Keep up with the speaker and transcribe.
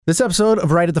This episode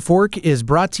of Right at the Fork is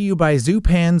brought to you by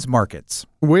Zupan's Markets.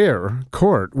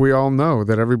 Court, we all know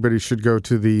that everybody should go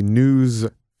to the news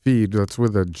feed. That's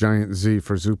with a giant Z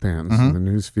for Zupan's, the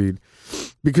news feed,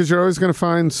 because you're always going to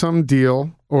find some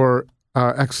deal or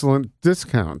excellent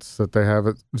discounts that they have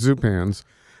at Zupan's.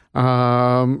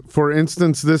 For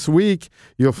instance, this week,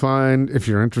 you'll find, if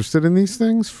you're interested in these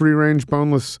things, free-range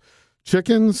boneless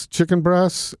chickens, chicken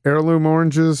breasts, heirloom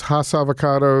oranges, Hass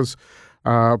avocados,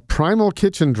 primal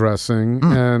kitchen dressing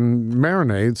and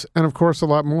marinades, and of course a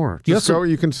lot more. Just go,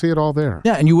 you can see it all there.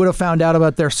 Yeah, and you would have found out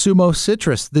about their sumo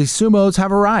citrus. The sumos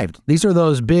have arrived. These are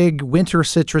those big winter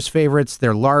citrus favorites.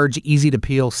 They're large, easy to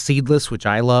peel, seedless, which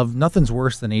I love. Nothing's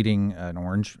worse than eating an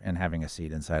orange and having a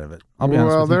seed inside of it. I'll be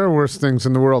honest with you. There are worse things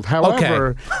in the world.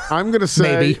 However, I'm going to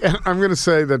say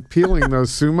that peeling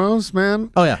those sumos, man.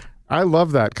 Oh yeah, I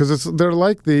love that because they're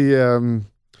like the.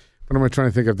 What am I trying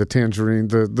to think of? The tangerine,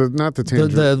 not the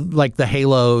tangerine. Like the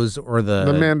halos or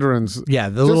the mandarins. Yeah,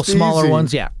 the little smaller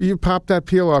ones. Yeah. You pop that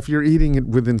peel off, you're eating it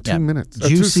within 2 minutes.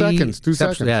 Juicy, 2 seconds. 2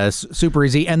 seconds. Yeah, it's super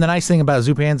easy. And the nice thing about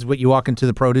Zupan's, when you walk into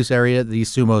the produce area,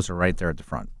 these sumos are right there at the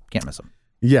front. Can't miss them.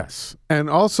 Yes. And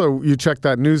also you check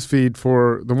that news feed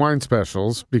for the wine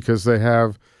specials because they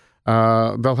have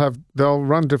they'll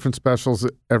run different specials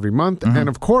every month. And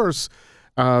of course,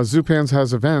 Zupan's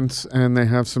has events, and they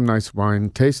have some nice wine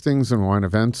tastings and wine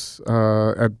events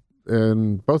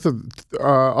in both of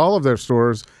all of their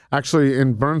stores, actually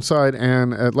in Burnside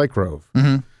and at Lake Grove,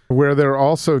 where they're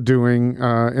also doing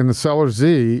in the Cellar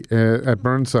Z at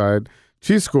Burnside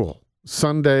Cheese School,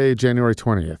 Sunday, January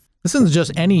 20th. This isn't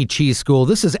just any cheese school.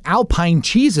 This is Alpine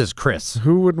cheeses, Chris.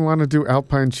 Who wouldn't want to do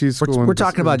Alpine cheese school? We're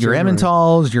talking about your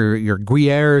Emmentals, your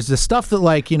Gruyères, the stuff that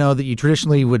that you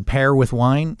traditionally would pair with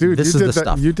wine. Dude, this is the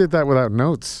stuff. You did that without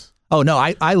notes. Oh no,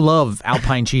 I love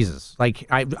Alpine cheeses. Like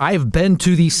I've been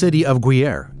to the city of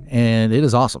Gruyere, and it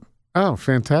is awesome. Oh,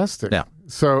 fantastic! Yeah.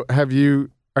 So are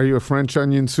you a French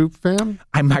onion soup fan?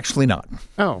 I'm actually not.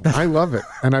 Oh, I love it,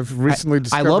 and I've recently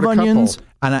discovered I love onions.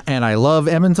 And I love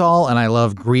Emmental, and I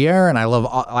love Gruyere, and I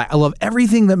love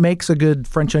everything that makes a good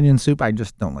French onion soup. I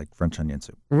just don't like French onion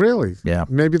soup. Really? Yeah.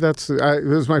 Maybe it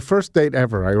was my first date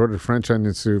ever. I ordered French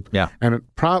onion soup. Yeah. And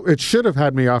it should have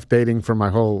had me off dating for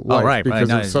my whole life because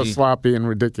it's so sloppy and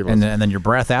ridiculous. And then your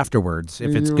breath afterwards,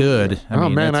 if it's good. I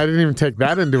didn't even take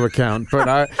that into account. But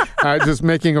I just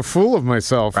making a fool of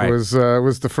myself was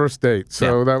the first date.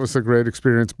 So that was a great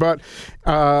experience. But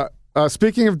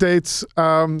speaking of dates,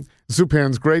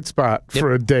 Zupan's great spot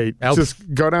for a date.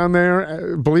 Just go down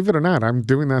there. Believe it or not, I'm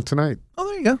doing that tonight. Oh,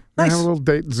 there you go. Nice. Have a little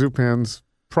date at Zupan's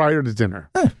prior to dinner.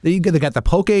 They got the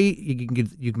poke. You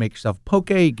can make yourself poke.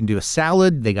 You can do a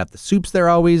salad. They got the soups there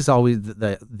always.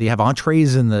 They have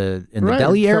entrees in the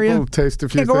deli area. Taste a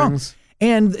few things.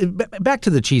 And back to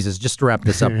the cheeses, just to wrap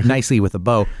this up nicely with a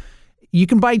bow. You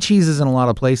can buy cheeses in a lot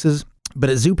of places. But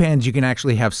at Zupan's, you can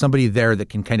actually have somebody there that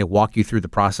can kind of walk you through the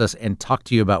process and talk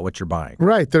to you about what you're buying.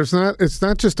 Right. It's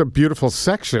not just a beautiful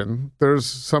section. There's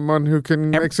someone who can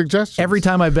make suggestions. Every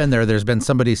time I've been there, there's been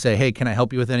somebody say, hey, can I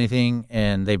help you with anything?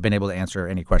 And they've been able to answer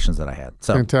any questions that I had.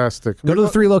 So fantastic. Go to the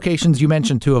 3 locations. You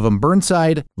mentioned 2 of them,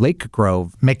 Burnside, Lake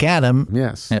Grove, McAdam.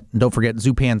 Yes. And don't forget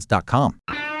Zupans.com.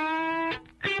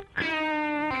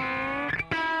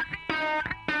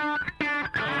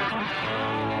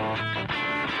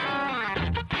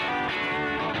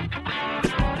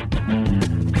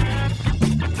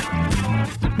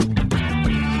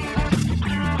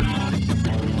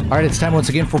 All right, it's time once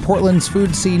again for Portland's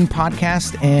Food Scene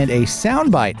Podcast and a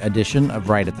Soundbite edition of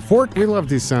Right at the Fork. We love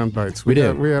these Soundbites. We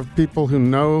do. We have people who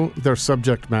know their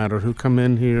subject matter who come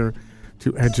in here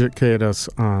to educate us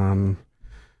on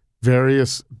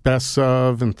various bests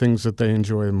of and things that they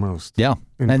enjoy the most. Yeah,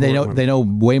 and they know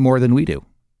way more than we do.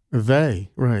 They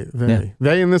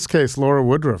in this case, Lora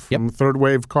Woodruff from Third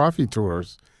Wave Coffee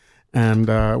Tours. And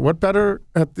what better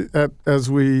as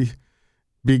we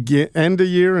end a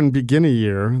year and begin a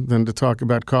year than to talk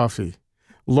about coffee.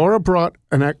 Lora brought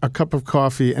a cup of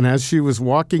coffee, and as she was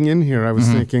walking in here, I was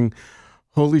thinking,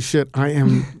 holy shit, I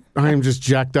am just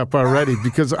jacked up already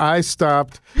because I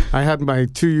stopped. I had my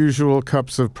 2 usual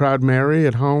cups of Proud Mary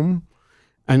at home,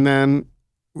 and then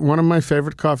one of my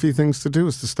favorite coffee things to do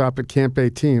is to stop at Camp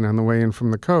 18 on the way in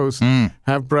from the coast,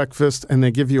 have breakfast, and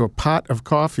they give you a pot of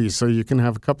coffee so you can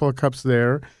have a couple of cups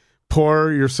there,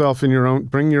 pour yourself in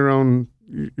bring your own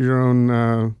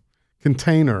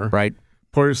container. Right.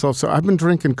 Pour yourself. So I've been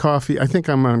drinking coffee. I think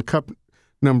I'm on cup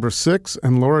number 6,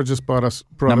 and Lora just brought us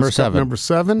cup number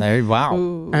 7. Wow.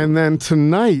 Ooh. And then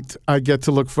tonight I get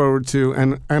to look forward to,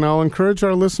 and I'll encourage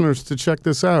our listeners to check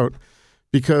this out,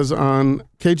 because on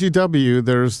KGW,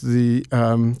 there's the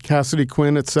Cassidy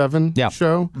Quinn at 7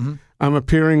 show. Mm-hmm. I'm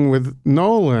appearing with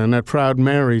Nolan at Proud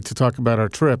Mary to talk about our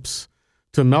trips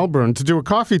to Melbourne to do a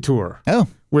coffee tour. Oh.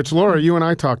 Which, Laura, you and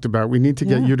I talked about. We need to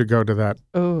get you to go to that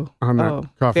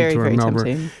coffee tour in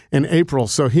Melbourne in April.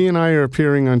 So he and I are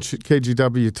appearing on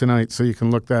KGW tonight, so you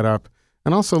can look that up.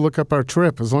 And also look up our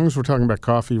trip. As long as we're talking about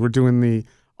coffee, we're doing the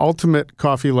Ultimate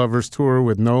Coffee Lovers Tour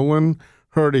with Nolan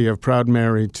Hurdy of Proud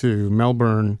Mary to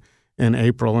Melbourne in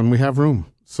April, and we have room.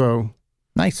 So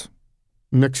nice.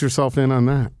 Mix yourself in on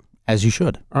that. As you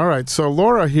should. All right. So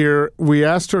Lora here, we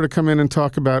asked her to come in and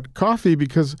talk about coffee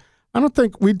because I don't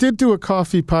think we did do a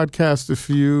coffee podcast a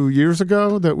few years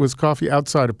ago that was coffee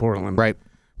outside of Portland. Right.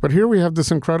 But here we have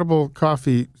this incredible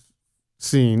coffee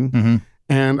scene. Mm-hmm.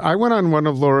 And I went on one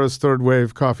of Laura's third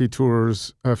wave coffee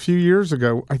tours a few years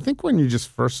ago, I think when you just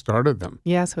first started them.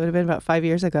 Yeah, so it would have been about 5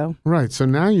 years ago. Right. So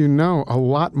now you know a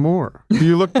lot more. Do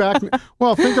you look back?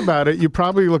 Well, think about it. You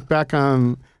probably look back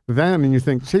on then and you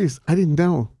think, geez, I didn't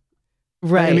know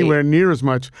anywhere near as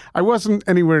much. I wasn't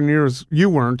anywhere near as you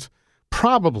weren't.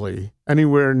 Probably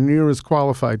anywhere near as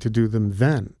qualified to do them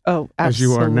then as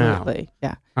you are now.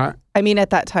 Yeah. I mean,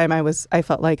 at that time, I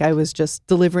felt like I was just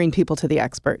delivering people to the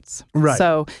experts. Right.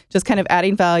 So just kind of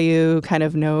adding value, kind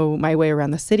of know my way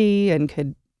around the city and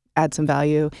could add some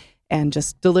value and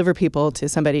just deliver people to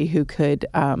somebody who could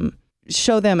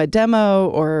show them a demo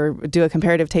or do a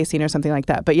comparative tasting or something like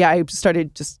that. But yeah, I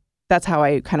started that's how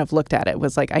I kind of looked at it,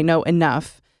 was like, I know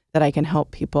enough that I can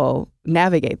help people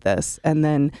navigate this. And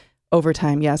then over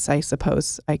time, yes, I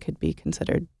suppose I could be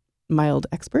considered mild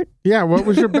expert. Yeah. What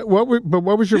was your what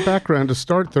was your background to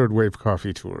start third wave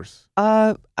coffee tours?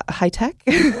 High tech.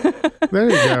 There you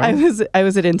go. I was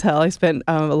at Intel. I spent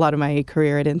a lot of my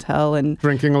career at Intel and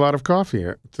drinking a lot of coffee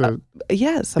to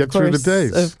yes, get of course, through the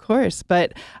days. Of course.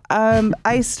 But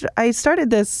I started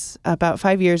this about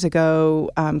 5 years ago.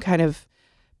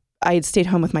 I had stayed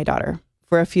home with my daughter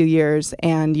for a few years,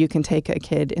 and you can take a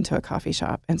kid into a coffee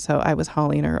shop. And so I was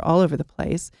hauling her all over the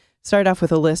place. Started off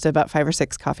with a list of about 5 or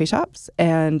 6 coffee shops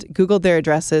and Googled their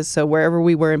addresses. So wherever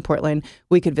we were in Portland,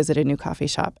 we could visit a new coffee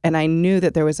shop. And I knew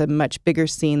that there was a much bigger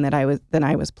scene than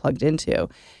I was plugged into.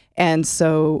 And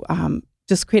so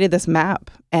just created this map.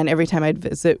 And every time I'd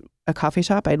visit a coffee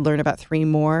shop, I'd learn about 3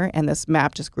 more. And this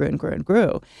map just grew and grew and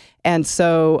grew. And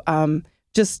so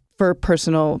just for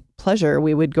personal pleasure,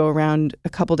 we would go around a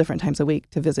couple different times a week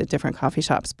to visit different coffee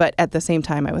shops. But at the same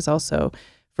time, I was also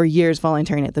for years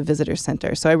volunteering at the Visitor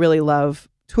Center. So I really love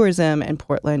tourism in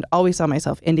Portland. Always saw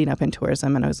myself ending up in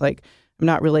tourism. And I was like, I'm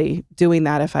not really doing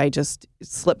that if I just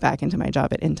slip back into my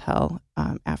job at Intel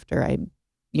after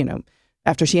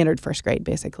she entered first grade,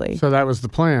 basically. So that was the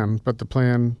plan, but the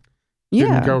plan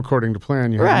didn't go according to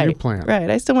plan. You had a new plan. Right.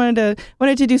 I still wanted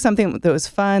to do something that was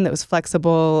fun, that was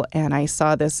flexible. And I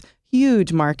saw this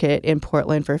huge market in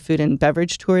Portland for food and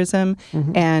beverage tourism,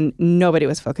 and nobody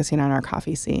was focusing on our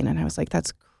coffee scene. And I was like,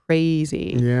 that's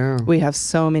crazy. Yeah. We have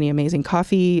so many amazing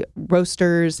coffee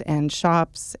roasters and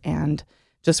shops, and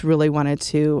just really wanted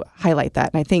to highlight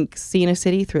that. And I think seeing a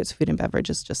city through its food and beverage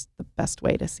is just the best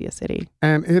way to see a city.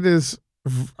 And it is,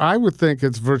 I would think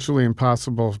it's virtually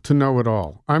impossible to know it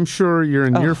all. I'm sure you're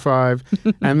in year 5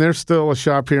 and there's still a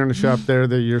shop here and a shop there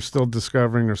that you're still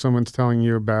discovering or someone's telling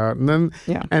you about. And then,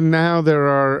 and now there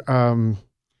are,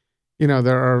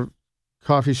 there are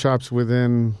coffee shops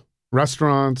within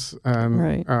restaurants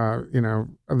and,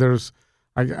 there's,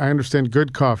 I understand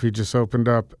Good Coffee just opened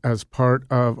up as part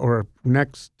of or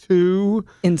next to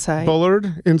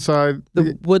Bullard inside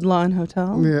the Woodlawn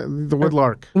Hotel. Yeah, the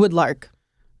Woodlark. Woodlark.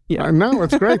 Yeah. No,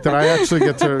 it's great that I actually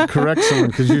get to correct someone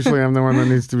because usually I'm the one that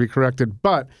needs to be corrected.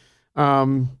 But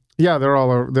they're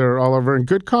all over. And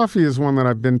Good Coffee is one that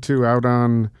I've been to out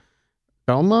on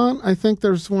Belmont. I think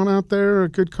there's one out there, a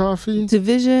Good Coffee.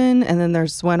 Division, and then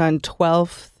there's one on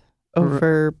 12th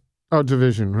over. Oh,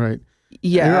 Division, right.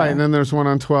 Yeah. You're right. And then there's one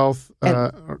on 12th.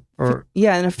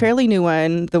 And a fairly new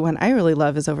one, the one I really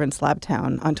love, is over in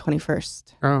Slabtown on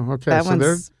 21st. Oh, okay. That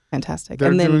one's fantastic.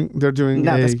 They're doing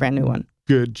this brand new one.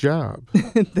 Good job.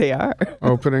 They are.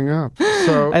 Opening up.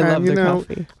 So I love the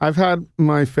coffee. I've had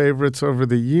my favorites over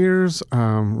the years.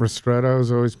 Ristretto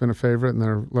has always been a favorite, and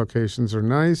their locations are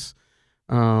nice.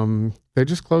 They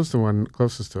just closed the one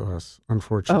closest to us,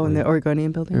 unfortunately. Oh, in the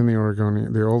Oregonian building? In the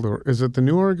Oregonian, the old, is it the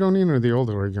new Oregonian or the old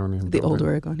Oregonian building? The old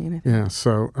Oregonian, I think. Yeah,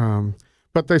 so,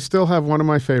 but they still have one of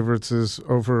my favorites is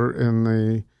over in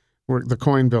the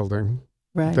Coin building.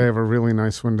 Right. They have a really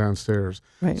nice one downstairs.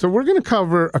 Right. So we're going to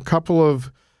cover a couple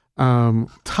of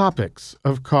topics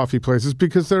of coffee places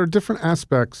because there are different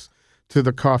aspects to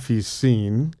the coffee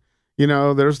scene. You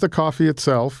know, there's the coffee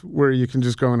itself where you can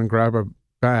just go in and grab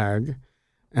bag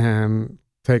and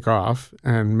take off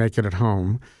and make it at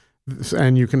home.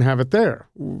 And you can have it there,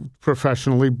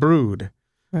 professionally brewed.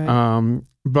 Right.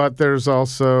 But there's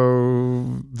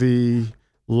also the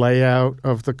layout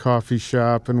of the coffee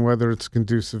shop and whether it's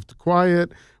conducive to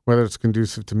quiet, whether it's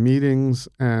conducive to meetings.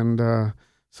 And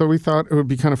so we thought it would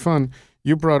be kind of fun.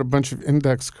 You brought a bunch of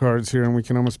index cards here, and we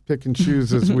can almost pick and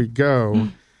choose as we go.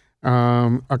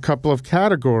 A couple of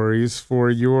categories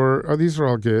for these are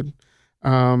all good,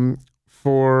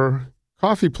 for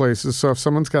coffee places. So if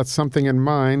someone's got something in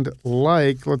mind,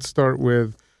 like, let's start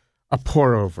with a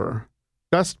pour-over.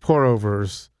 Best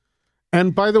pour-overs.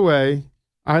 And by the way,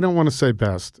 I don't want to say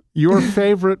best. Your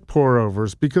favorite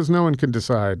pour-overs, because no one can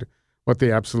decide what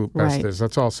the absolute best is.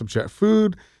 That's all subjective.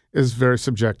 Food is very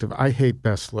subjective. I hate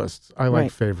best lists. I like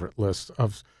favorite lists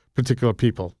of particular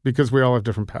people because we all have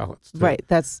different palates. Too. Right.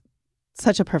 That's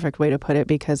such a perfect way to put it,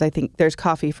 because I think there's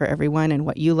coffee for everyone, and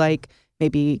what you like may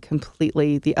be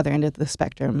completely the other end of the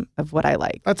spectrum of what I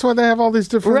like. That's why they have all these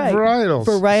different varietals.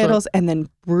 Varietals, and then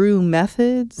brew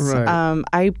methods. Right.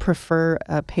 I prefer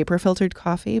a paper filtered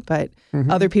coffee, but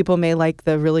other people may like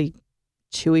the really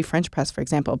chewy French press, for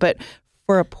example. But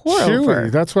for a pour over,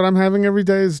 that's what I'm having every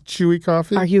day is chewy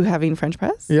coffee. Are you having French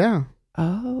press? Yeah.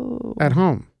 Oh. At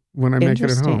home when I make it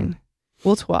at home.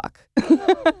 We'll talk.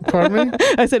 Pardon me?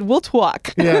 I said, we'll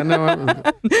talk. Yeah, no.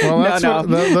 That's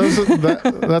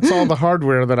that's all the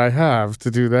hardware that I have to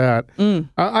do that.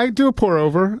 I do a pour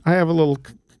over. I have a little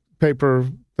paper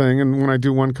thing, and when I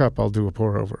do 1 cup, I'll do a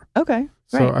pour over. Okay.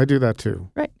 So I do that too.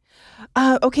 Right.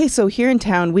 Okay, so here in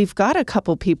town, we've got a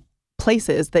couple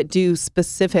places that do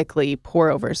specifically pour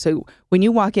over. So when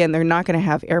you walk in, they're not going to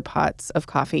have air pots of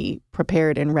coffee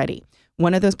prepared and ready.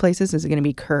 One of those places is going to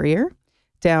be Courier,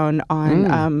 down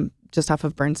on just off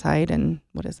of Burnside, and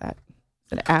what is that?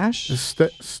 Is it Ash?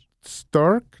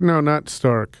 Stark? No, not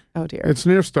Stark. Oh dear. It's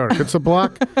near Stark. It's a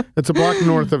block. It's a block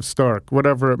north of Stark,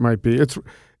 whatever it might be.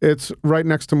 It's right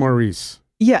next to Maurice.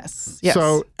 Yes.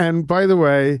 So, and by the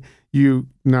way,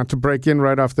 not to break in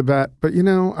right off the bat, but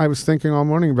I was thinking all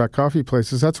morning about coffee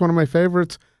places. That's one of my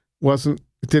favorites. It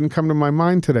didn't come to my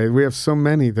mind today. We have so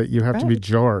many that you have to be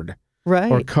jarred.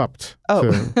 Right. Or cupped.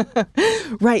 Oh,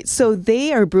 right. So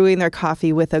they are brewing their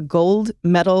coffee with a gold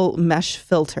metal mesh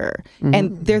filter.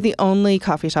 And they're the only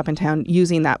coffee shop in town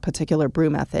using that particular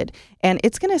brew method. And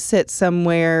it's going to sit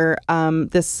somewhere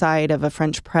this side of a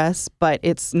French press, but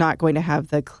it's not going to have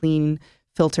the clean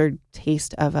filtered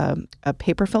taste of a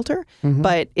paper filter.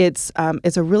 But it's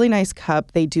a really nice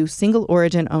cup. They do single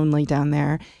origin only down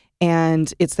there.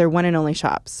 And it's their one and only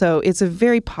shop. So it's a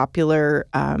very popular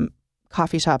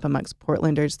coffee shop amongst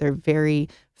Portlanders. They're very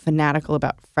fanatical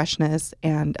about freshness,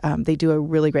 and they do a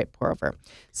really great pour over.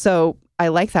 So I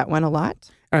like that one a lot.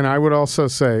 And I would also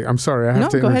say, I'm sorry, I have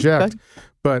to interject, go ahead.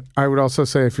 But I would also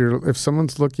say if someone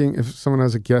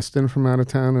has a guest in from out of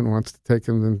town and wants to take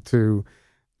them into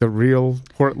the real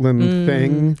Portland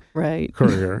thing, right?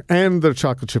 Courier and the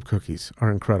chocolate chip cookies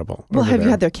are incredible. Well, have you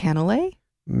had their cannelé?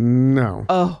 No.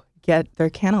 Oh, get their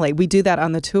cannelé. We do that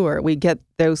on the tour. We get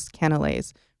those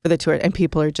cannelés for the tour, and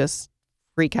people are just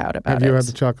freak out about it. Have you had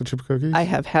the chocolate chip cookies? I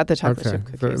have had the chocolate chip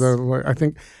cookies. I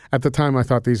think at the time I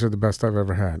thought these are the best I've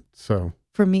ever had. So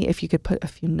for me, if you could put a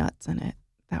few nuts in it,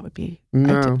 that would be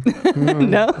no.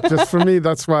 Just for me,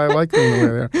 that's why I like them the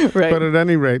way they are. Right. But at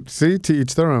any rate, to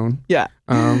each their own. Yeah.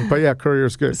 But yeah,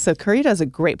 Courier's good. So Courier does a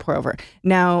great pour over.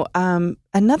 Now,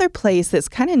 another place that's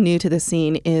kind of new to the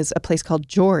scene is a place called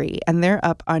Jory, and they're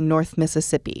up on North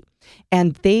Mississippi.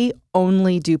 And they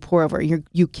only do pour over.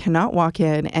 You cannot walk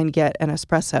in and get an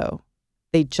espresso.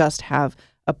 They just have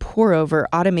a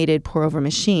automated pour over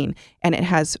machine, and it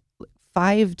has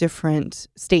 5 different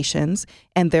stations,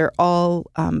 and they're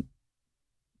all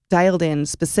dialed in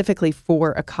specifically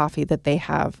for a coffee that they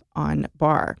have on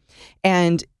bar.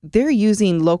 And they're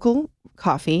using local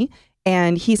coffee,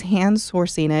 and he's hand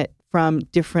sourcing it from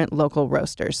different local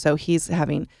roasters. So he's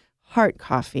having Heart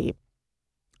Coffee,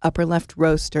 Upper Left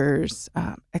Roasters,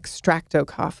 Extracto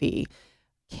Coffee,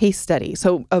 Case Study.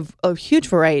 So a huge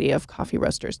variety of coffee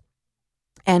roasters.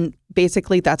 And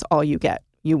basically that's all you get.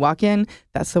 You walk in,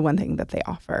 that's the one thing that they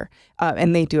offer.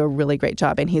 And they do a really great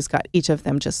job. And he's got each of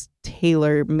them just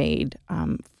tailor-made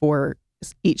for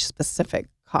each specific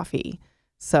coffee.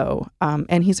 So,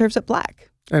 and he serves it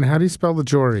black. And how do you spell the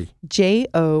Jory? Jory.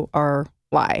 Okay.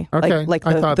 Like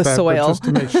I thought the that, soil. Just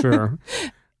to make sure.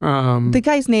 The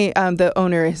guy's name, the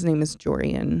owner, his name is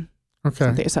Jory. And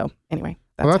okay. So anyway.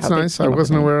 That's nice. I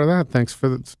wasn't aware of that. Thanks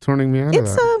for turning me on to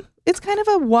that. It's kind of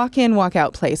a walk-in,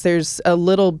 walk-out place. There's a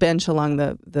little bench along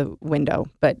the window,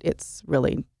 but it's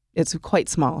quite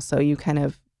small. So you kind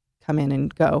of come in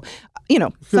and go.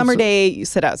 Summer day, you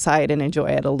sit outside and enjoy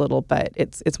it a little, but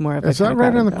it's more of a. Is that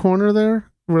right on the corner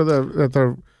there, where at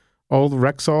the old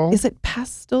Rexall? Is it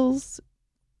Pastels?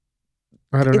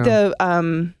 I don't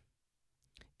know.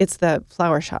 It's the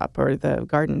flower shop or the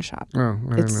garden shop. Oh,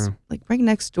 I don't know. Like right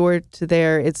next door to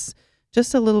there. It's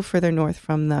just a little further north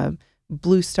from the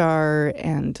Blue Star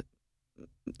and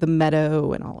the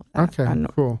Meadow and all of that. Okay,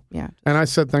 cool. Yeah. And I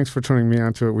said thanks for turning me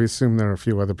onto it. We assume there are a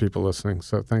few other people listening,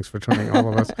 so thanks for turning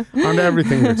all of us onto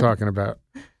everything you're talking about.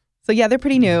 So yeah, they're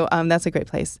pretty new. That's a great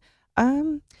place.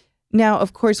 Now,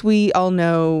 of course, we all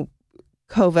know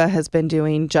Cova has been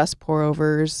doing just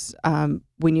pour-overs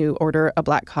when you order a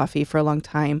black coffee for a long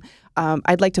time.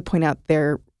 I'd like to point out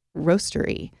their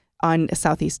roastery on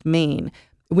Southeast Main.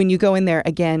 When you go in there,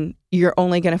 again, you're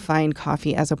only going to find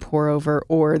coffee as a pour-over,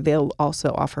 or they'll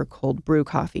also offer cold brew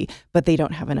coffee, but they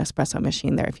don't have an espresso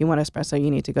machine there. If you want espresso,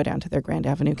 you need to go down to their Grand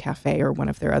Avenue Cafe or one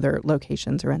of their other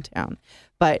locations around town.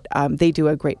 But they do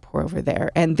a great pour-over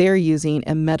there, and they're using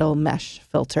a metal mesh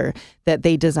filter that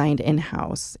they designed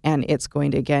in-house, and it's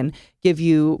going to, again, give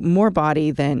you more body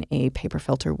than a paper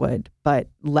filter would, but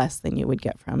less than you would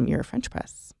get from your French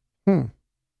press.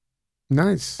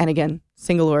 Nice. And again,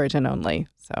 single origin only.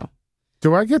 So,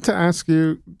 do I get to ask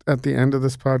you at the end of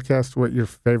this podcast what your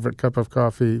favorite cup of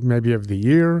coffee, maybe of the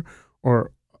year,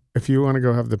 or if you want to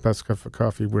go have the best cup of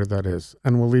coffee, where that is?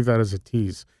 And we'll leave that as a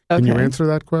tease. Can you answer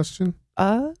that question?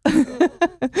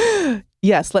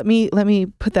 Yes. Let me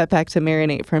put that back to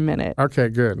marinate for a minute. Okay,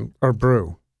 good. Or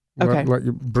brew. Okay. Let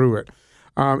you brew it.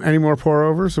 Any more pour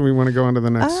overs, or we want to go on to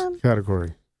the next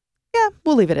category? Yeah,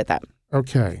 we'll leave it at that.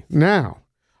 Okay. Now,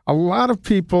 a lot of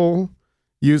people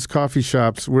use coffee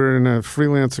shops. We're in a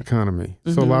freelance economy.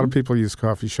 So a lot of people use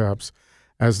coffee shops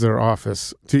as their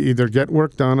office to either get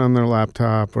work done on their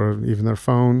laptop or even their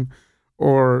phone,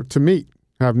 or to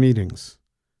have meetings.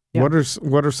 Yeah.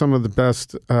 What are some of the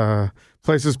best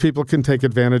places people can take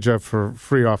advantage of for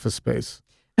free office space?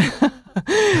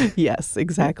 Yes,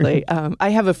 exactly. I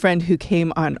have a friend who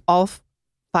came on all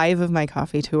 5 of my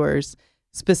coffee tours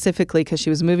specifically because she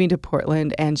was moving to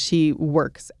Portland and she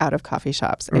works out of coffee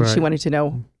shops, and she wanted to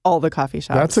know all the coffee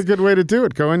shops. That's a good way to do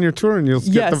it. Go on your tour and you'll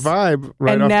get the vibe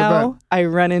right off the bat. And now I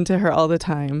run into her all the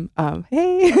time.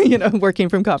 Hey, working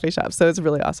from coffee shops. So it's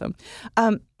really awesome.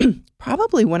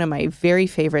 Probably one of my very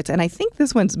favorites, and I think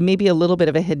this one's maybe a little bit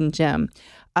of a hidden gem.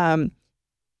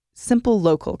 Simple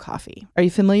Local Coffee. Are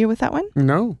you familiar with that one?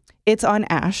 No. It's on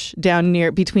Ash down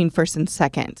near between 1st and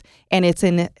 2nd, and it's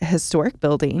in a historic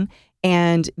building.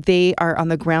 And they are on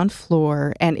the ground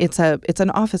floor, and it's an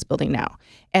office building now.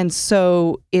 And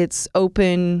so it's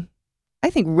open, I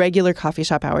think, regular coffee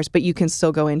shop hours, but you can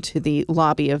still go into the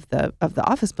lobby of the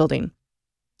office building.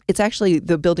 It's actually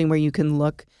the building where you can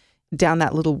look down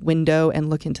that little window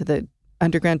and look into the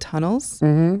underground tunnels.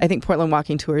 I think Portland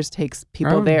Walking Tours takes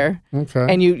people there. Okay.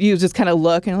 And you just kind of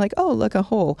look and you're like, oh, look, a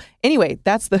hole. Anyway,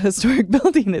 that's the historic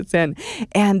building it's in.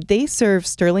 And they serve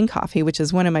Sterling Coffee, which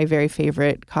is one of my very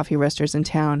favorite coffee roasters in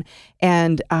town.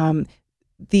 And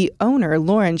the owner,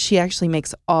 Lauren, she actually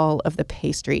makes all of the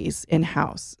pastries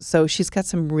in-house. So she's got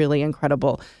some really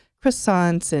incredible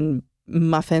croissants and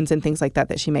muffins and things like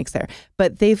that she makes there.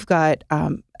 But they've got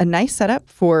a nice setup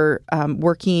for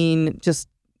working, just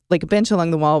like a bench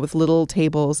along the wall with little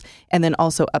tables, and then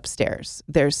also upstairs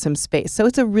there's some space. So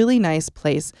it's a really nice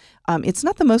place. It's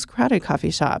not the most crowded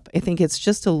coffee shop. I think it's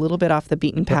just a little bit off the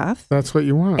beaten path. That's what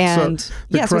you want. And so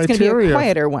it's going to be a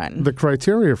quieter one. The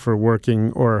criteria for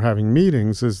working or having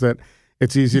meetings is that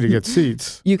it's easy to get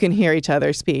seats. You can hear each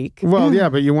other speak. Well, yeah,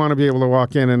 but you want to be able to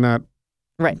walk in and not.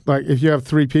 Right. Like if you have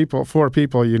 4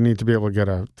 people, you need to be able to get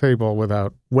a table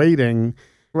without waiting.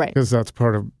 Right. Because that's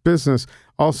part of business.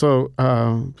 Also,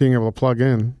 being able to plug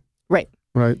in. Right.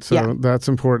 Right. So that's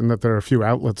important that there are a few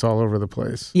outlets all over the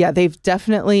place. Yeah, they've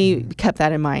definitely kept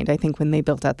that in mind, I think, when they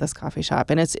built out this coffee shop.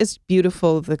 And it's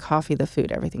beautiful. The coffee, the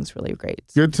food, everything's really great.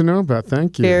 Good to know about.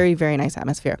 Thank you. Very, very nice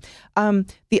atmosphere.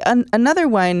 Another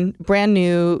one, brand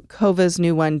new, Cova's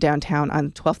new one downtown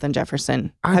on 12th and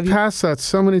Jefferson. I've passed that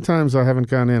so many times I haven't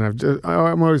gone in.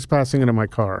 I'm always passing it in my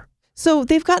car. So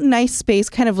they've got nice space,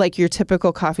 kind of like your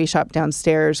typical coffee shop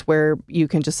downstairs where you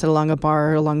can just sit along a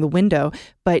bar or along the window.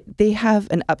 But they have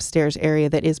an upstairs area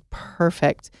that is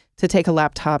perfect to take a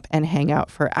laptop and hang out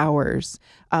for hours.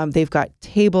 They've got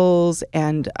tables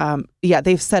and,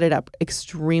 they've set it up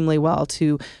extremely well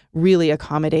to really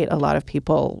accommodate a lot of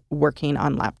people working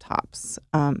on laptops.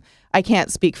 I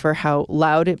can't speak for how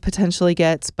loud it potentially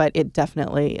gets, but it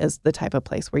definitely is the type of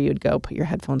place where you'd go put your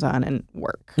headphones on and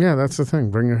work. Yeah, that's the thing.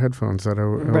 Bring your headphones. That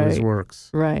always works.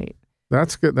 Right.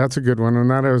 That's good. That's a good one,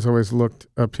 and that has always looked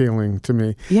appealing to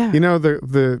me. Yeah. You know,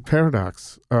 the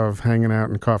paradox of hanging out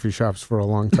in coffee shops for a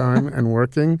long time and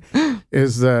working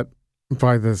is that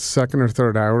by the second or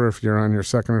third hour, if you're on your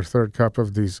second or third cup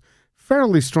of these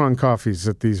fairly strong coffees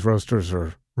that these roasters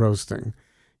are roasting,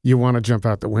 you want to jump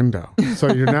out the window.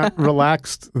 So you're not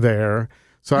relaxed there.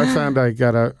 So I found I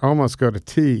gotta almost go to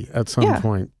tea at some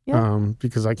point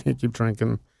because I can't keep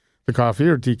drinking the coffee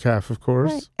or decaf, of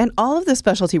course. Right. And all of the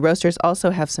specialty roasters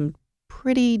also have some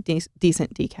pretty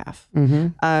decent decaf.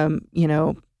 You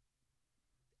know,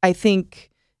 I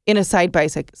think in a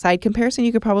side-by-side comparison,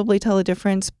 you could probably tell a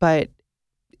difference. But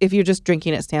if you're just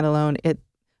drinking it standalone,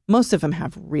 most of them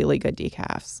have really good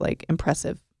decafs, like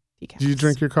impressive decafs. Do you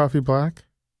drink your coffee black?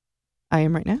 I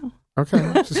am right now.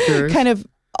 Okay, just curious. Kind of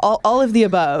all of the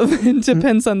above. It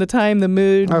depends on the time, the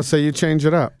mood. Oh, so you change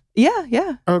it up?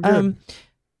 Yeah. Oh, good.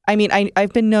 I mean,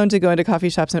 I've been known to go into coffee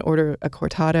shops and order a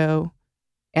cortado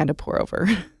and a pour over.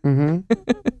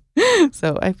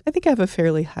 So I think I have a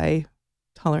fairly high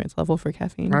tolerance level for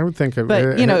caffeine. I would think it.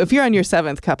 But, if you're on your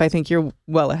 7th cup, I think you're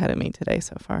well ahead of me today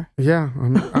so far. Yeah,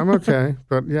 I'm okay.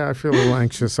 But yeah, I feel a little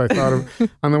anxious. I thought of,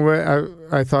 on the way,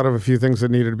 I thought of a few things that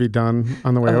needed to be done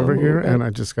on the way over here. Right. And I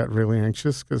just got really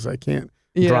anxious because I can't.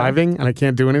 Driving and I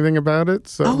can't do anything about it.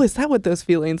 So. Is that what those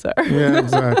feelings are? Yeah,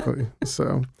 exactly.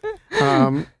 So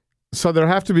there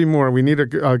have to be more. We need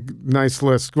a nice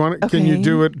list. Can you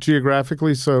do it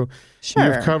geographically? So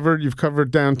sure. You've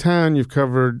covered downtown. You've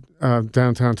covered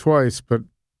downtown twice, but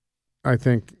I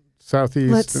think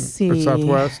southeast or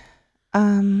southwest.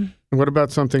 And what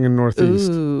about something in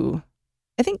northeast? Ooh.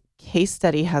 I think Case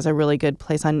Study has a really good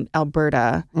place on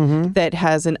Alberta that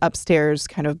has an upstairs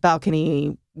kind of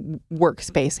balcony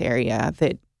workspace area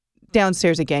that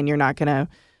downstairs, again, you're not going to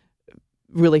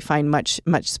really find much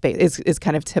space. It's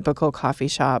kind of typical coffee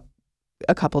shop,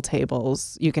 a couple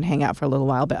tables. You can hang out for a little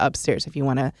while, but upstairs, if you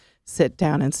want to sit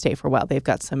down and stay for a while, they've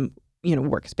got some,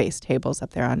 workspace tables up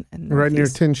there on. Right near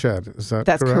Tin Shed, is that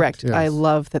That's correct. Yes. I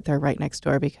love that they're right next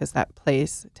door because that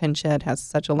place, Tin Shed, has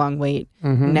such a long wait.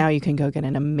 Now you can go get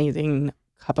an amazing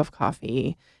cup of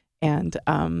coffee. And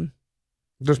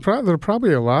there are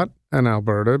probably a lot in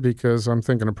Alberta because I'm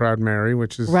thinking of Proud Mary,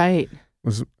 which is right.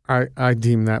 I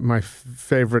deem that my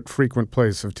favorite frequent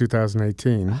place of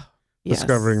 2018. Yes.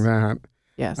 Discovering that.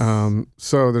 Yes.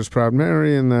 So there's Proud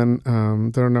Mary, and then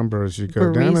there are a number as you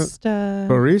go down it.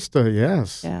 Barista,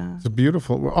 yes. Yeah. It's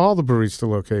beautiful. All the barista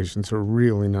locations are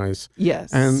really nice.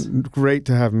 Yes. And great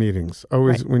to have meetings.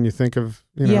 Always when you think of,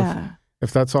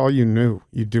 if that's all you knew,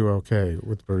 you do okay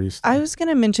with barista. I was going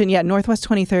to mention, Northwest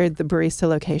 23rd, the barista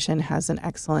location has an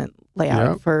excellent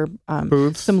layout for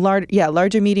booths. Some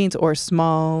larger meetings or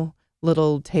small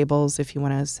little tables if you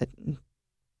want to sit and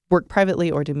work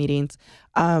privately or do meetings.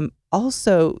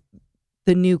 Also,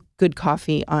 the new Good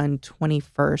Coffee on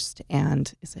 21st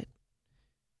and is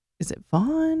it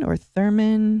Vaughan or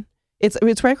Thurman? It's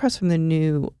right across from the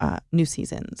new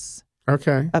Seasons.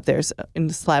 Okay. Up there in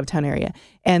the Slabtown area.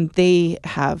 And they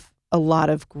have a lot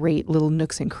of great little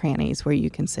nooks and crannies where you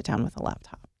can sit down with a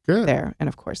laptop. Good. There. And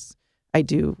of course, I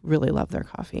do really love their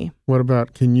coffee. What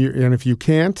about, and if you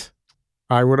can't,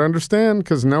 I would understand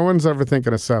because no one's ever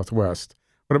thinking of Southwest.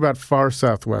 What about far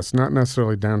Southwest? Not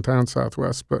necessarily downtown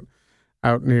Southwest, but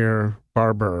out near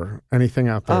Barber, anything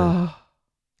out there. Oh.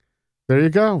 There you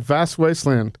go. Vast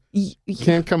wasteland.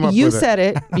 Can't come up with it. You said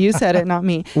it. You said it, not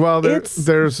me. Well,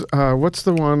 there's, what's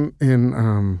the one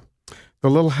in the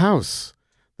little house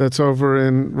that's over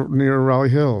near Raleigh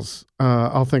Hills?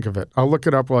 I'll think of it. I'll look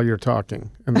it up while you're talking.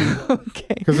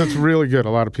 Okay. Because it's really good.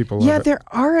 A lot of people love it. Yeah, there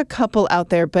are a couple out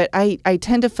there, but I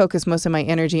tend to focus most of my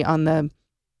energy on the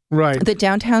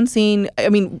downtown scene. I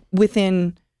mean,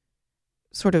 within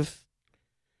sort of.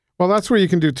 Well, that's where you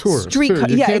can do tours. You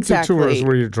can't exactly. do tours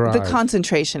where you drive. The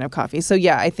concentration of coffee. So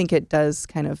yeah, I think it does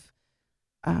kind of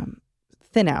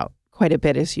thin out quite a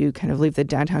bit as you kind of leave the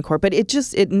downtown core. But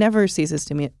it never ceases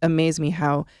to amaze me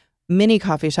how many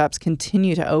coffee shops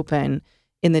continue to open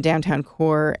in the downtown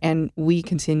core, and we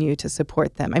continue to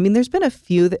support them. I mean, there's been a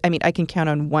few I can count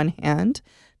on one hand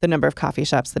the number of coffee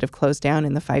shops that have closed down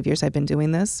in the 5 years I've been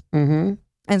doing this. Mm-hmm.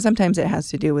 And sometimes it has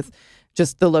to do with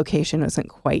just the location isn't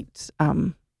quite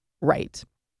right,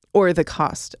 or the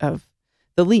cost of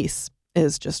the lease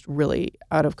is just really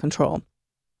out of control.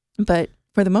 But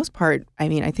for the most part, I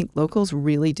mean, I think locals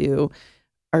really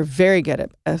are very good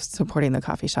at supporting the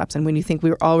coffee shops. And when you think we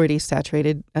were already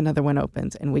saturated, another one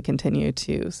opens and we continue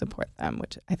to support them,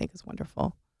 which I think is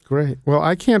wonderful. Great. Well,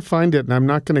 I can't find it, and I'm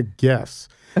not going to guess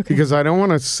because I don't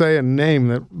want to say a name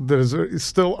that is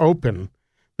still open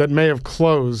that may have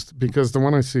closed because the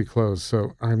one I see closed.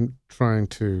 So I'm trying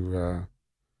to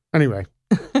Anyway,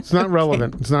 it's not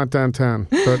relevant. It's not downtown.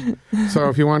 But so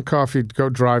if you want coffee, go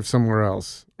drive somewhere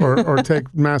else, or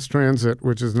take mass transit,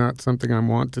 which is not something I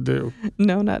want to do.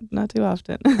 No, not too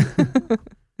often.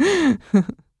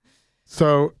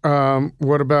 So,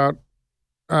 what about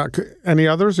any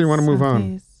others? Or you want to move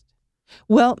on?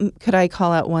 Well, could I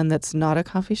call out one that's not a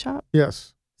coffee shop?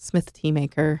 Yes. Smith Tea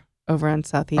Maker over on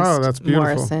Southeast. Oh, that's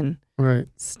beautiful. Morrison. Right.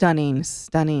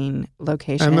 Stunning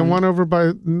location. And the one over by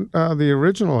the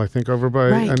original, I think, over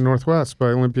by Northwest by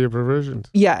Olympia Provisions.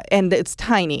 Yeah, and it's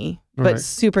tiny, but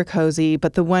super cozy.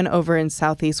 But the one over in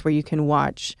Southeast where you can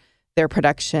watch their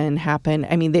production happen,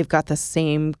 I mean, they've got the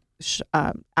same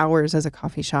hours as a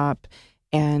coffee shop,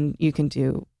 and you can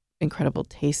do incredible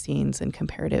tastings and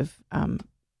comparative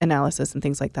analysis and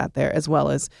things like that there, as well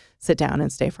as sit down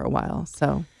and stay for a while.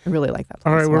 So I really like that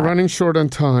place. All right, we're running short on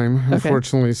time,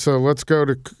 unfortunately. Okay. So let's go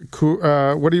to,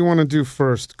 what do you want to do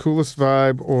first? Coolest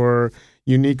vibe or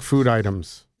unique food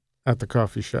items at the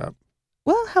coffee shop?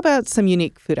 Well, how about some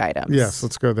unique food items? Yes,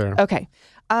 let's go there. Okay.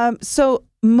 So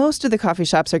most of the coffee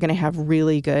shops are going to have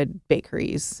really good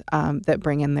bakeries that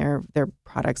bring in their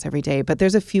products every day. But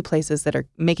there's a few places that are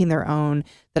making their own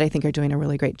that I think are doing a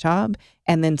really great job.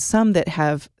 And then some that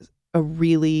have a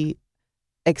really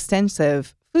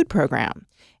extensive food program.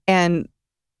 And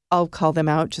I'll call them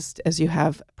out just as you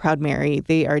have Proud Mary.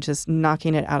 They are just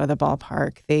knocking it out of the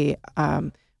ballpark. They,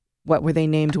 what were they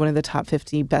named one of the top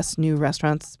 50 best new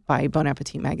restaurants by Bon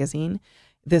Appetit magazine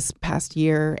this past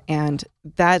year, and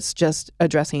that's just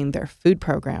addressing their food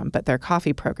program, but their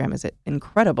coffee program is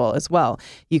incredible as well.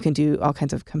 You can do all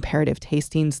kinds of comparative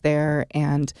tastings there,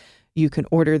 and you can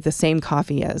order the same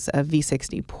coffee as a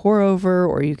V60 pour over,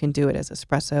 or you can do it as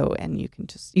espresso, and you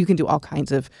can do all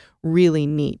kinds of really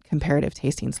neat comparative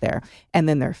tastings there. And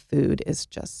then their food is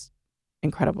just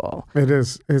incredible. It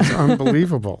is. It's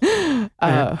unbelievable.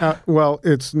 Well,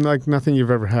 it's like nothing you've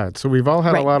ever had. So we've all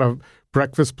had a lot of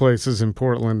breakfast places in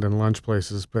Portland and lunch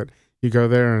places, but you go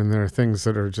there and there are things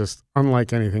that are just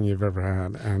unlike anything you've ever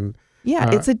had. And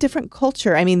it's a different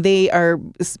culture. I mean, they are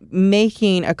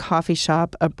making a coffee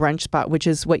shop a brunch spot, which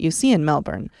is what you see in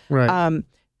Melbourne. Right.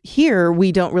 Here,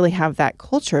 we don't really have that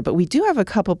culture, but we do have a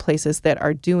couple places that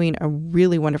are doing a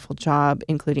really wonderful job,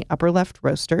 including Upper Left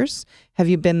Roasters. Have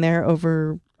you been there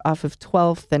over off of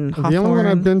 12th and Hawthorne? The only one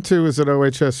I've been to is at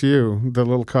OHSU, the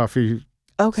little coffee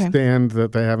stand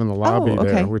that they have in the lobby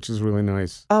there, which is really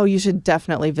nice. Oh, you should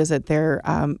definitely visit there.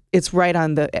 It's right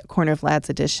on the corner of Ladd's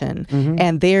Addition,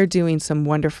 and they're doing some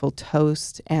wonderful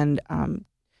toast and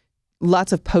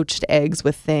lots of poached eggs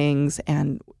with things,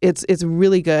 and it's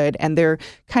really good. And they're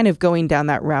kind of going down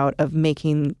that route of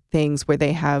making things where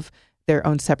they have their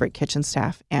own separate kitchen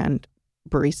staff and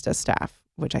barista staff,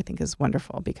 which I think is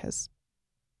wonderful because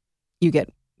you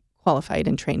get qualified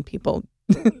and trained people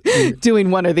doing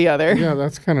one or the other. Yeah,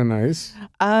 that's kind of nice.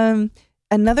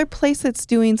 Another place that's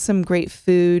doing some great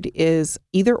food is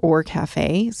Either Or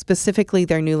Cafe, specifically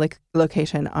their new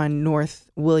location on North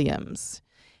Williams.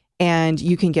 And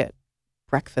you can get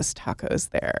breakfast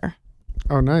tacos there.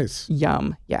 Oh, nice.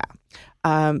 Yum. Yeah.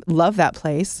 Love that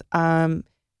place.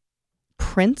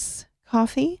 Prince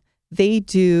Coffee, they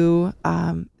do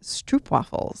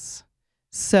stroopwafels.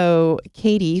 So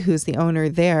Katie, who's the owner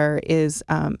there,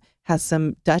 has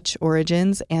some Dutch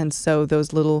origins, and so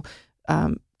those little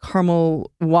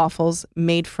caramel waffles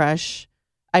made fresh.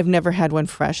 I've never had one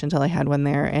fresh until I had one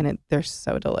there, and they're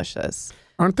so delicious.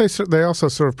 Aren't they? They also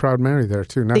serve Proud Mary there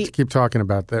too. Not to keep talking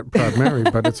about that Proud Mary,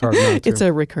 but it's hard not to. It's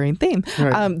a recurring theme.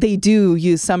 Right. They do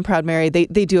use some Proud Mary. They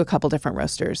do a couple different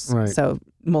roasters, right. So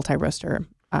multi-roaster.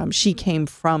 She came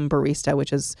from Barista,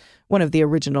 which is one of the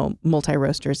original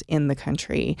multi-roasters in the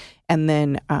country, and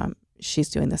then she's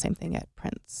doing the same thing at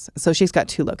Prince. So she's got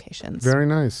 2 locations. Very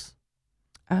nice.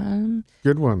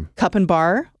 Good one. Cup and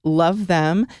Bar, love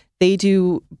them. They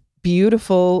do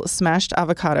beautiful smashed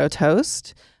avocado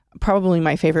toast. Probably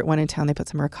my favorite one in town. They put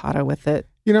some ricotta with it.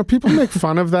 You know, people make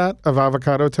fun of that, of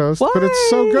avocado toast, Why? But it's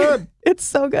so good. It's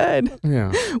so good.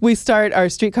 Yeah. We start our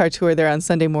streetcar tour there on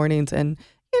Sunday mornings, and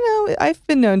you know, I've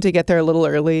been known to get there a little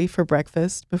early for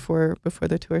breakfast before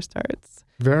the tour starts.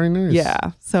 Very nice.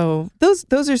 Yeah. So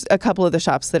those are a couple of the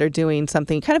shops that are doing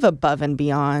something kind of above and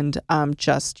beyond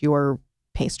just your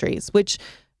pastries, which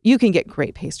you can get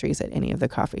great pastries at any of the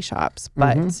coffee shops.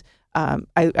 But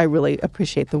I really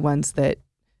appreciate the ones that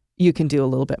you can do a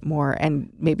little bit more.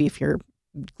 And maybe if you're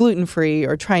gluten-free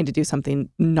or trying to do something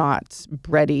not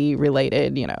bready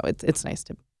related, you know, it's nice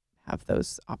to have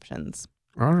those options.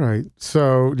 All right.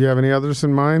 So do you have any others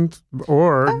in mind?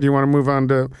 Or do you want to move on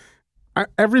to...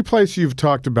 Every place you've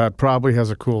talked about probably has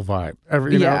a cool vibe.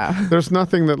 You know, there's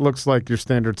nothing that looks like your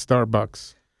standard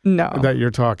Starbucks. that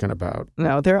you're talking about.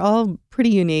 No, they're all pretty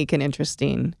unique and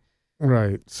interesting.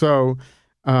 Right. So,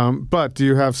 but do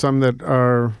you have some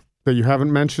that you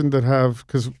haven't mentioned that have,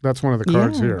 because that's one of the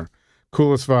cards here,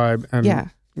 coolest vibe and yeah,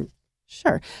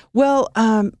 sure. Well,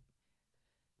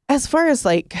 as far as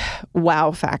like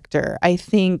wow factor, I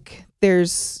think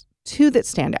there's two that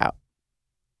stand out.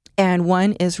 And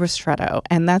one is Ristretto,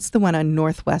 and that's the one on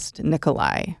Northwest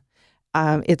Nikolai.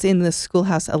 It's in the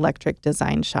Schoolhouse Electric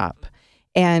Design Shop.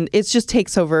 And it just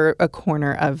takes over a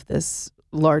corner of this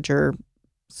larger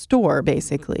store,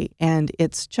 basically. And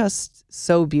it's just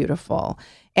so beautiful.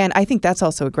 And I think that's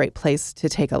also a great place to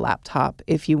take a laptop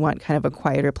if you want kind of a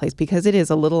quieter place, because it is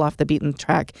a little off the beaten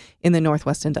track in the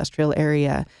Northwest Industrial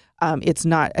area. It's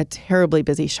not a terribly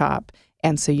busy shop.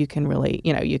 And so you can really,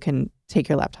 you can take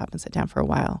your laptop and sit down for a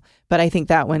while. But I think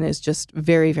that one is just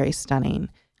very, very stunning.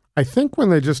 I think when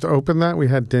they just opened that, we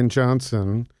had Din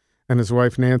Johnson and his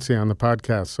wife Nancy on the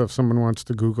podcast. So if someone wants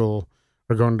to Google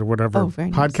or go into whatever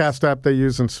podcast app they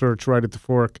use and search Right at the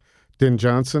Fork, Din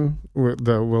Johnson,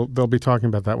 they'll be talking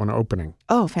about that one opening.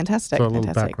 Oh, fantastic. So a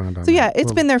little background on that. So yeah, that.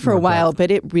 It's been there for a while,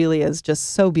 but it really is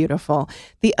just so beautiful.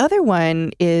 The other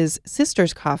one is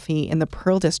Sisters Coffee in the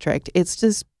Pearl District. It's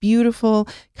just beautiful,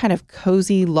 kind of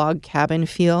cozy log cabin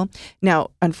feel.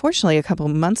 Now, unfortunately, a couple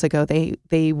of months ago,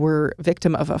 they were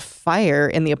victim of a fire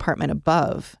in the apartment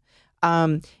above.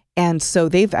 And so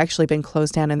they've actually been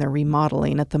closed down and they're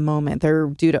remodeling at the moment. They're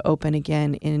due to open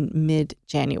again in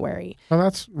mid-January. Well,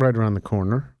 that's right around the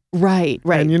corner. Right.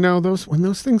 And when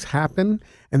those things happen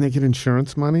and they get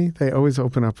insurance money, they always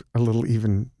open up a little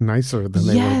even nicer than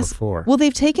they were before. Well,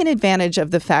 they've taken advantage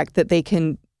of the fact that they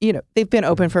can, they've been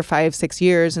open for 5-6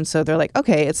 years. And so they're like,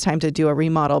 okay, it's time to do a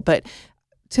remodel. But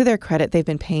to their credit, they've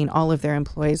been paying all of their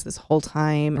employees this whole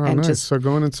time. Oh, and nice. So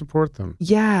go in and support them.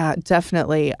 Yeah,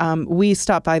 definitely. We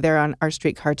stopped by there on our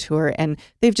streetcar tour, and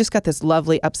they've just got this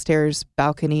lovely upstairs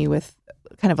balcony with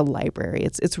kind of a library.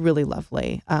 It's really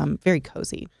lovely, very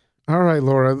cozy. All right,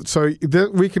 Lora. So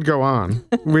we could go on.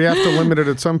 We have to limit it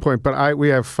at some point, but we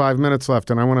have 5 minutes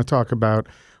left, and I want to talk about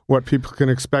what people can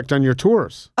expect on your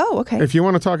tours. Oh, okay. If you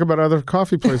want to talk about other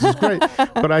coffee places, great.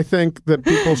 But I think that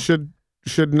people should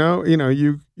know,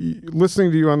 you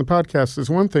listening to you on the podcast is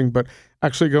one thing, but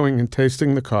actually going and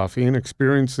tasting the coffee and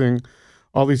experiencing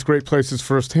all these great places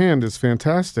firsthand is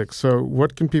fantastic. So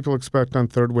what can people expect on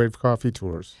Third Wave Coffee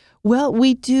Tours? Well,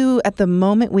 we do, at the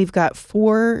moment, we've got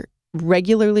 4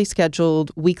 regularly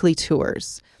scheduled weekly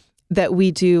tours that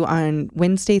we do on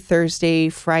Wednesday, Thursday,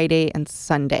 Friday, and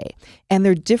Sunday. And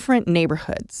they're different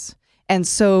neighborhoods. And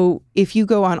so if you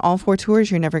go on all 4 tours,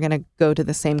 you're never going to go to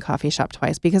the same coffee shop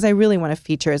twice, because I really want to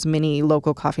feature as many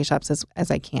local coffee shops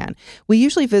as I can. We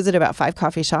usually visit about 5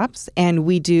 coffee shops, and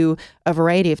we do a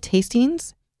variety of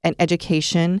tastings and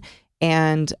education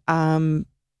and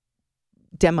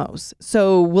demos.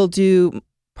 So we'll do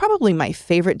probably my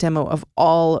favorite demo of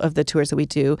all of the tours that we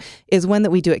do is one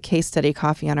that we do at Case Study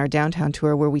Coffee on our downtown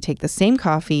tour, where we take the same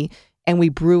coffee and we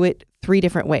brew it 3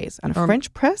 different ways: on a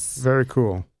French press. Very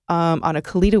cool. On a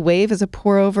Kalita Wave as a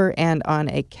pour over, and on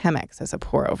a Chemex as a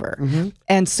pour over. Mm-hmm.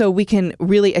 And so we can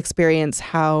really experience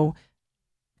how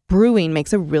brewing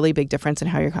makes a really big difference in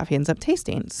how your coffee ends up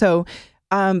tasting. So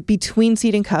between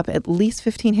seed and cup, at least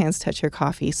 15 hands touch your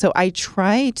coffee. So I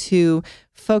try to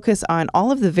focus on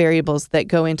all of the variables that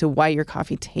go into why your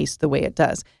coffee tastes the way it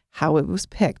does: how it was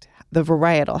picked, the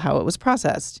varietal, how it was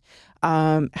processed,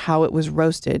 how it was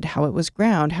roasted, how it was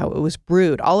ground, how it was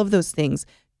brewed. All of those things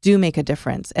do make a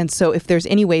difference. And so if there's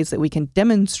any ways that we can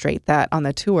demonstrate that on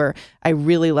the tour, I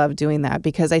really love doing that,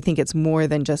 because I think it's more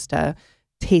than just a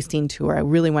tasting tour. I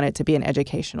really want it to be an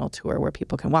educational tour where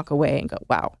people can walk away and go,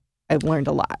 wow, I've learned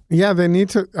a lot. Yeah, they need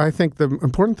to. I think the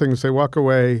important thing is they walk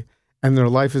away and their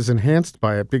life is enhanced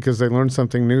by it, because they learn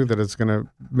something new that is going to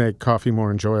make coffee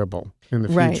more enjoyable in the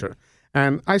future.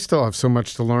 And I still have so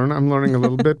much to learn. I'm learning a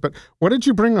little bit. But what did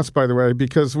you bring us, by the way?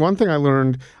 Because one thing I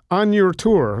learned on your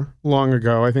tour long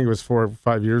ago, I think it was 4 or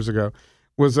 5 years ago,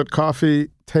 was that coffee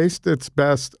tastes its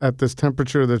best at this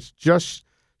temperature that's just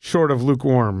short of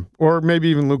lukewarm, or maybe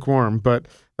even lukewarm. But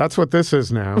that's what this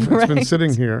is now. It's been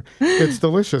sitting here. It's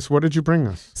delicious. What did you bring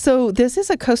us? So this is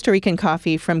a Costa Rican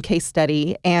coffee from Case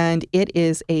Study, and it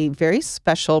is a very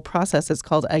special process. It's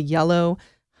called a yellow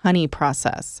honey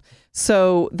process.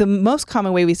 So the most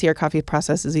common way we see our coffee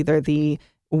process is either the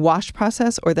wash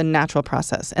process or the natural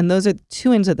process. And those are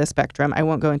 2 ends of the spectrum. I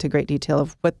won't go into great detail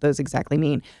of what those exactly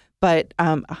mean. But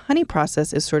a honey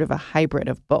process is sort of a hybrid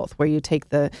of both, where you take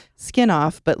the skin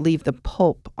off but leave the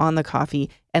pulp on the coffee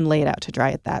and lay it out to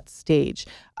dry at that stage.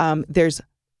 There's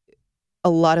a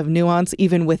lot of nuance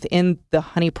even within the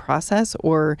honey process,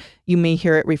 or you may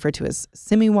hear it referred to as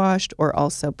semi-washed or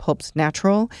also pulped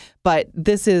natural. But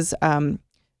this is,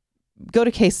 go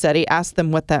to Case Study, ask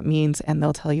them what that means, and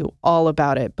they'll tell you all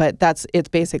about it. But it's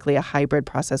basically a hybrid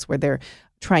process where they're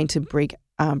trying to bring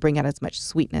out as much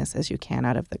sweetness as you can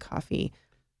out of the coffee.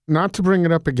 Not to bring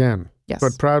it up again, yes,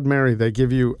 but Proud Mary, they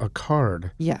give you a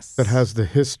card, yes, that has the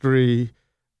history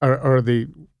or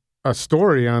a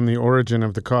story on the origin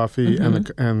of the coffee,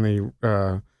 mm-hmm,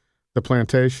 and the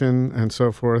plantation and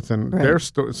so forth, and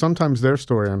right, sometimes their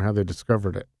story on how they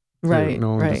discovered it. Right,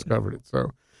 no one right, discovered it.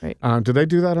 So, right. Do they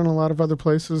do that in a lot of other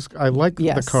places? I like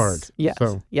the card. Yes,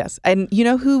 so. yes. And you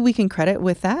know who we can credit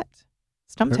with that?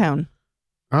 Stumptown.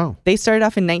 Oh, they started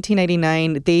off in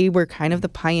 1999. They were kind of the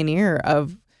pioneer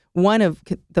of one of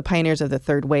the pioneers of the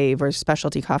third wave or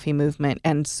specialty coffee movement.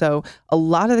 And so a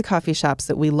lot of the coffee shops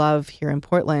that we love here in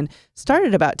Portland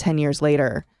started about 10 years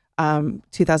later.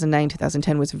 2009,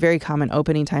 2010 was a very common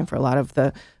opening time for a lot of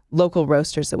the local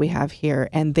roasters that we have here.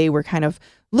 And they were kind of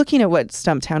looking at what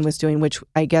Stumptown was doing, which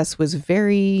I guess was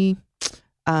very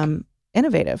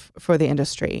innovative for the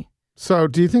industry. So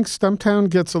do you think Stumptown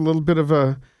gets a little bit of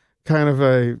a kind of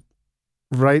a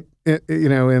right, in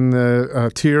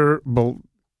the tier,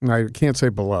 I can't say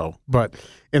below, but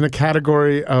in the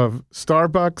category of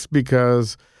Starbucks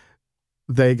because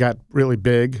they got really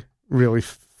big, really,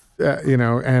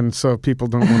 and so people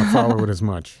don't want to follow it as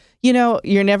much.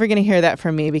 You're never going to hear that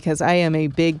from me because I am a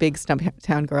big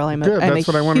Stumptown girl. I'm that's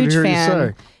what I wanted to hear fan. You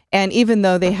say. And even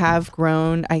though they have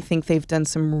grown, I think they've done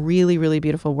some really, really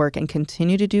beautiful work and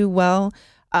continue to do well.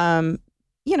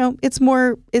 It's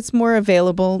more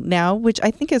available now, which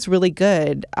I think is really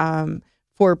good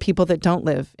for people that don't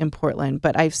live in Portland.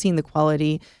 But I've seen the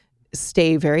quality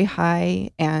stay very high,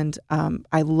 and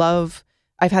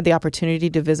I've had the opportunity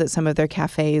to visit some of their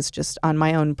cafes just on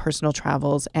my own personal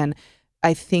travels, and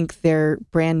I think their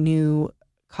brand new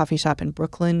coffee shop in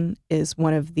Brooklyn is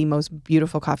one of the most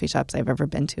beautiful coffee shops I've ever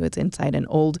been to. It's inside an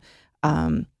old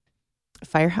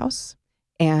firehouse,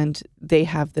 and they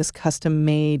have this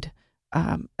custom-made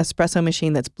espresso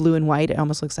machine that's blue and white. It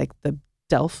almost looks like the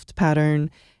Delft pattern.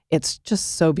 It's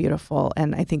just so beautiful,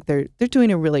 and I think they're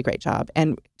doing a really great job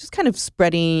and just kind of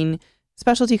spreading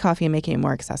specialty coffee and making it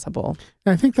more accessible.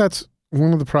 I think that's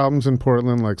one of the problems in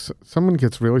Portland. Like someone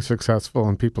gets really successful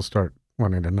and people start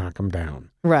wanting to knock them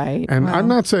down. Right. And I'm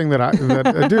not saying that I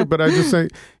do, but I just say,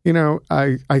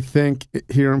 I think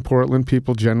here in Portland,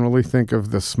 people generally think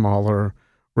of the smaller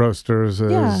roasters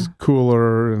as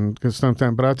cooler and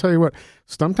Stumptown. But I'll tell you what,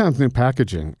 Stumptown's new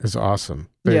packaging is awesome.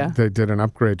 They did an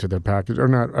upgrade to their package, or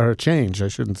a change, I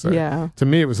shouldn't say. Yeah. To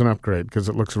me, it was an upgrade because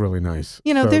it looks really nice.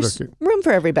 There's room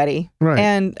for everybody. Right.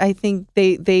 And I think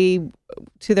they,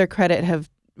 to their credit, have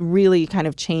really kind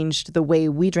of changed the way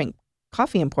we drink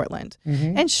coffee in Portland.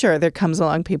 Mm-hmm. And sure, there comes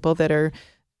along people that are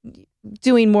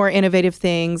doing more innovative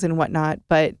things and whatnot,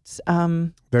 but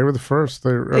they were the first.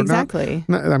 Exactly.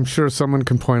 I'm sure someone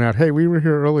can point out, hey, we were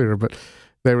here earlier, but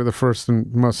they were the first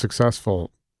and most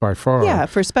successful by far. Yeah,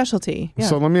 for specialty. Yeah.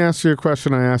 So let me ask you a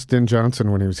question I asked Din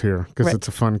Johnson when he was here, because it's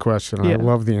a fun question. Yeah. I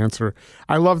love the answer.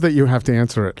 I love that you have to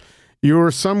answer it. You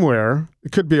were somewhere,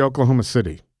 it could be Oklahoma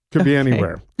City, could be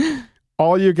anywhere.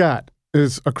 All you got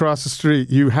is across the street.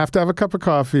 You have to have a cup of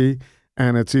coffee,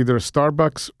 and it's either a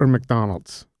Starbucks or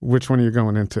McDonald's. Which one are you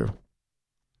going into?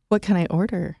 What can I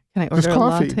order? Can I order just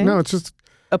coffee? A latte? No, it's just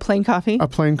a plain coffee. A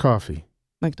plain coffee.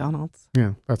 McDonald's.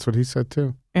 Yeah, that's what he said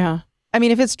too. Yeah, I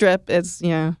mean, if it's drip, it's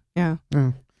yeah.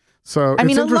 So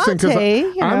it's interesting because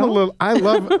I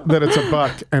love that it's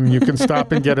 $1 and you can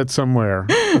stop and get it somewhere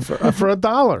for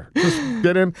 $1. Just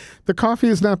get in. The coffee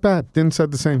is not bad. Din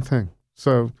said the same thing.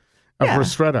 So. A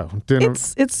ristretto.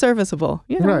 It's serviceable.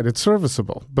 Right, it's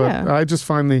serviceable. But I just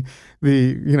find the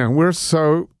we're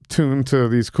so tuned to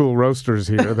these cool roasters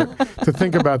here that to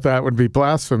think about that would be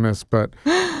blasphemous. But,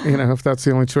 if that's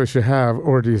the only choice you have,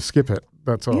 or do you skip it?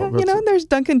 That's all. Yeah, there's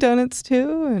Dunkin' Donuts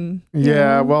too. And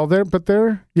well,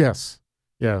 yes.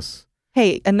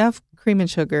 Hey, enough cream and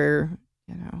sugar,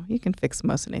 you can fix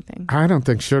most anything. I don't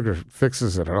think sugar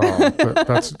fixes it at all. But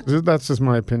that's just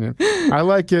my opinion. I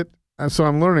like it. So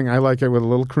I'm learning I like it with a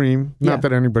little cream. Not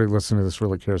that anybody listening to this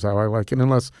really cares how I like it,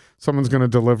 unless someone's going to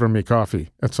deliver me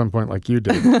coffee at some point like you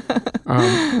did.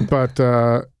 And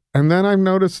then I've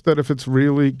noticed that if it's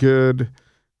really good,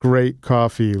 great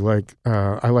coffee, like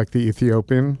I like the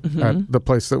Ethiopian at the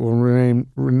place that will remain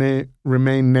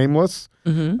nameless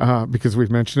because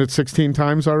we've mentioned it 16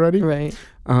 times already. Right.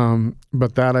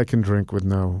 But that I can drink with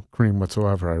no cream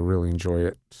whatsoever. I really enjoy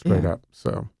it straight up.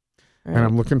 So. And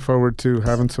I'm looking forward to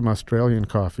having some Australian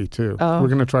coffee too. Oh. We're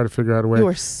going to try to figure out a way.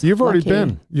 You've already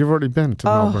been to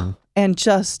Melbourne. And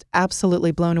just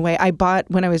absolutely blown away. I bought,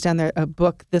 when I was down there, a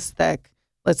book this thick,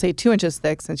 let's say 2 inches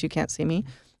thick, since you can't see me,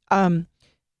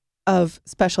 of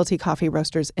specialty coffee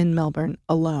roasters in Melbourne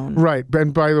alone. Right.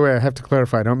 And by the way, I have to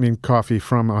clarify, I don't mean coffee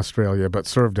from Australia, but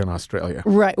served in Australia.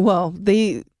 Right. Well,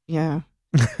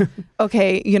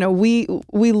 okay,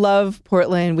 we love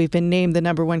Portland. We've been named the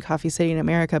 #1 coffee city in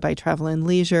America by Travel and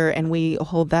Leisure, and we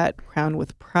hold that crown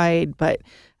with pride. But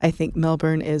I think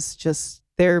Melbourne is just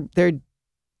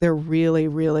they're really,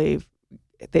 really,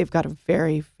 they've got a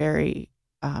very, very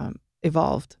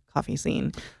evolved coffee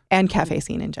scene and cafe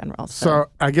scene in general. So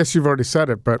I guess you've already said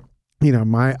it, but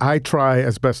I try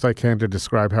as best I can to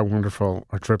describe how wonderful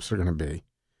our trips are going to be.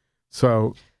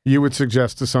 So you would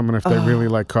suggest to someone if they really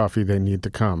like coffee, they need to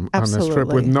come on this trip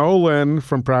with Nolan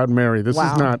from Proud Mary. This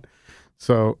is not,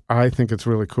 so I think it's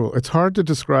really cool. It's hard to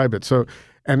describe it. So,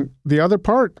 and the other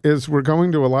part is we're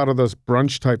going to a lot of those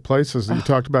brunch type places that you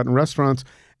talked about in restaurants.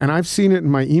 And I've seen it in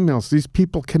my emails. These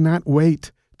people cannot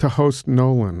wait to host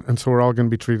Nolan. And so we're all going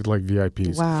to be treated like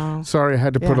VIPs. Wow. Sorry, I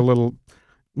had to put a little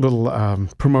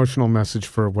promotional message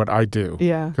for what I do.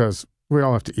 Yeah. Because we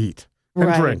all have to eat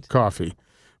and drink coffee.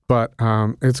 But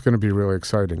it's going to be really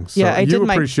exciting. So yeah, you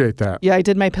appreciate that. Yeah, I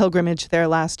did my pilgrimage there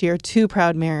last year to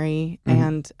Proud Mary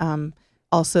and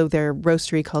also their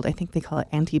roastery called, I think they call it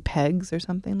Auntie Peg's or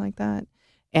something like that.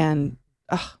 And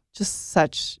just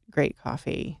such great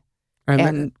coffee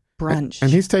and brunch.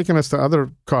 And he's taken us to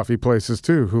other coffee places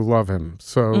too who love him.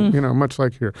 So, much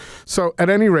like here. So at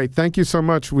any rate, thank you so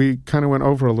much. We kind of went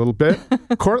over a little bit.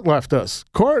 Court left us.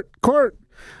 Court.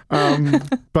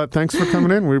 But thanks for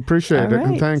coming in. We appreciate it.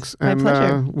 And thanks. And My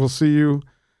pleasure. We'll see you.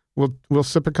 We'll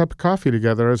sip a cup of coffee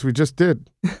together as we just did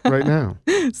right now.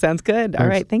 Sounds good. Thanks. All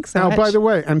right. Thanks so much. Now, by the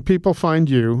way, and people find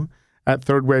you at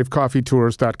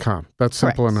thirdwavecoffeetours.com. That's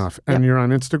simple enough. And you're on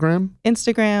Instagram?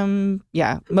 Instagram,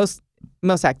 yeah. Most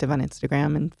active on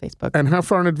Instagram and Facebook. And how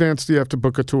far in advance do you have to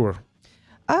book a tour?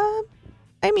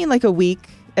 I mean, like a week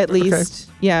at least.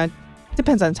 Okay. Yeah.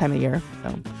 Depends on the time of year.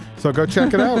 So go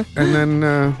check it out and then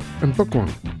and book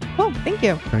one. Cool. Thank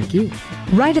you. Thank you.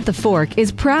 Right at the Fork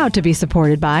is proud to be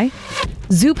supported by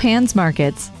Zupan's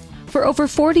Markets. For over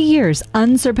 40 years,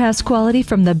 unsurpassed quality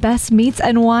from the best meats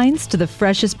and wines to the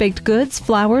freshest baked goods,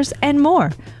 flowers, and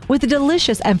more, with a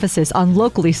delicious emphasis on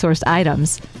locally sourced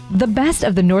items. The best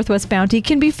of the Northwest Bounty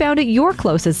can be found at your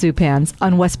closest Zupan's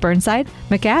on West Burnside,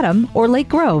 McAdam, or Lake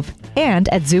Grove, and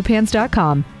at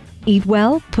zupans.com. Eat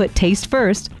well, put taste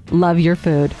first, love your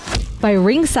food. By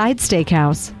Ringside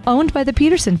Steakhouse. Owned by the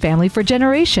Peterson family for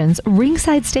generations,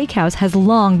 Ringside Steakhouse has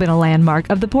long been a landmark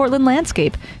of the Portland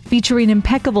landscape, featuring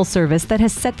impeccable service that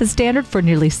has set the standard for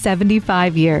nearly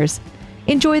 75 years.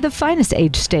 Enjoy the finest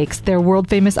aged steaks, their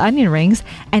world-famous onion rings,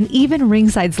 and even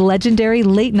Ringside's legendary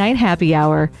late-night happy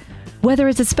hour. Whether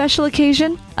it's a special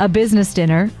occasion, a business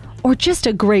dinner, or just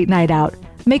a great night out,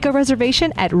 make a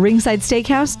reservation at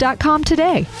ringsidesteakhouse.com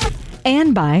today.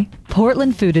 And by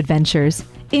Portland Food Adventures,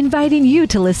 inviting you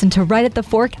to listen to Right at the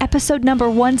Fork episode number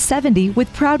 170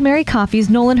 with Proud Mary Coffee's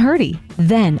Nolan Hurdy.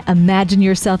 Then imagine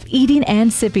yourself eating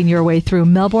and sipping your way through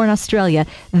Melbourne, Australia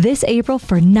this April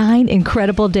for 9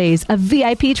 incredible days of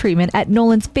VIP treatment at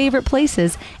Nolan's favorite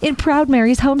places in Proud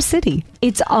Mary's home city.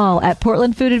 It's all at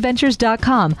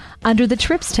portlandfoodadventures.com under the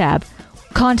Trips tab.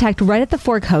 Contact Right at the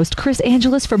Fork host Chris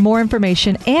Angeles for more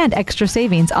information and extra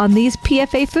savings on these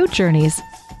PFA food journeys.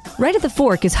 Right at the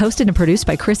Fork is hosted and produced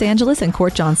by Chris Angeles and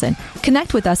Court Johnson.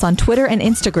 Connect with us on Twitter and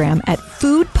Instagram at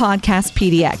Food Podcast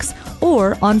PDX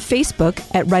or on Facebook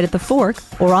at Right at the Fork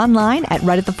or online at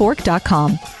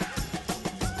rightatthefork.com.